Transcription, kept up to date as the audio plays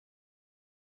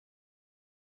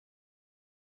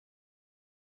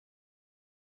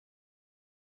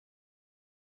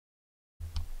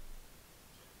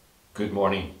Good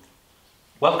morning.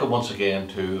 Welcome once again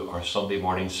to our Sunday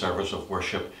morning service of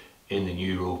worship in the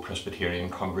New Road Presbyterian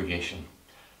congregation.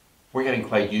 We're getting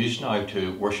quite used now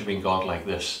to worshipping God like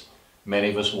this. Many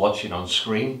of us watching on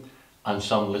screen and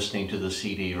some listening to the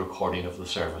CD recording of the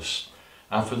service.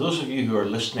 And for those of you who are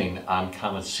listening and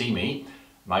cannot see me,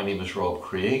 my name is Rob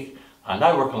Craig and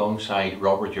I work alongside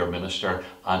Robert, your minister,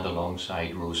 and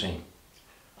alongside Rosie.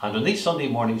 And on these Sunday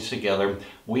mornings together,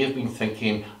 we have been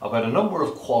thinking about a number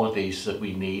of qualities that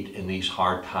we need in these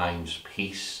hard times: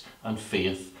 peace and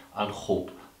faith and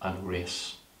hope and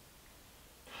grace.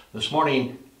 This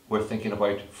morning, we're thinking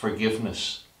about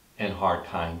forgiveness in hard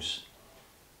times.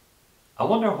 I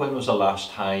wonder, when was the last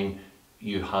time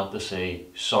you had to say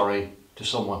sorry to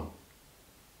someone?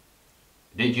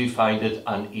 Did you find it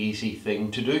an easy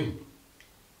thing to do?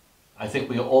 I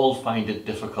think we all find it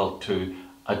difficult to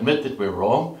admit that we're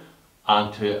wrong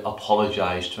and to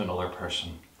apologise to another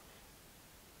person.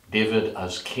 David,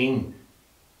 as king,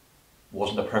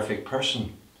 wasn't a perfect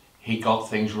person. He got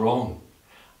things wrong.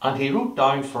 And he wrote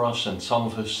down for us in some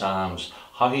of his psalms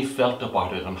how he felt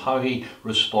about it and how he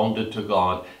responded to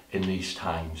God in these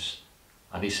times.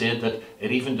 And he said that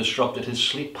it even disrupted his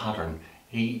sleep pattern.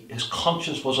 His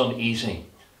conscience was uneasy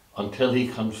until he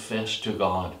confessed to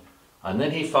God. And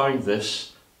then he found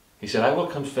this. He said, "I will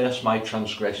confess my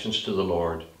transgressions to the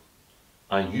Lord,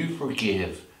 and you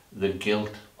forgave the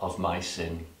guilt of my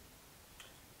sin."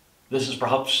 This is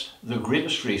perhaps the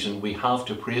greatest reason we have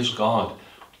to praise God.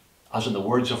 As in the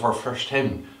words of our first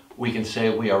hymn, we can say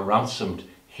we are ransomed,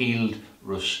 healed,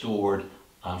 restored,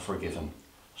 and forgiven.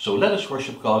 So let us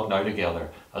worship God now together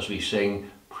as we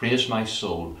sing, "Praise my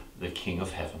soul, the King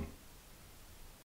of Heaven."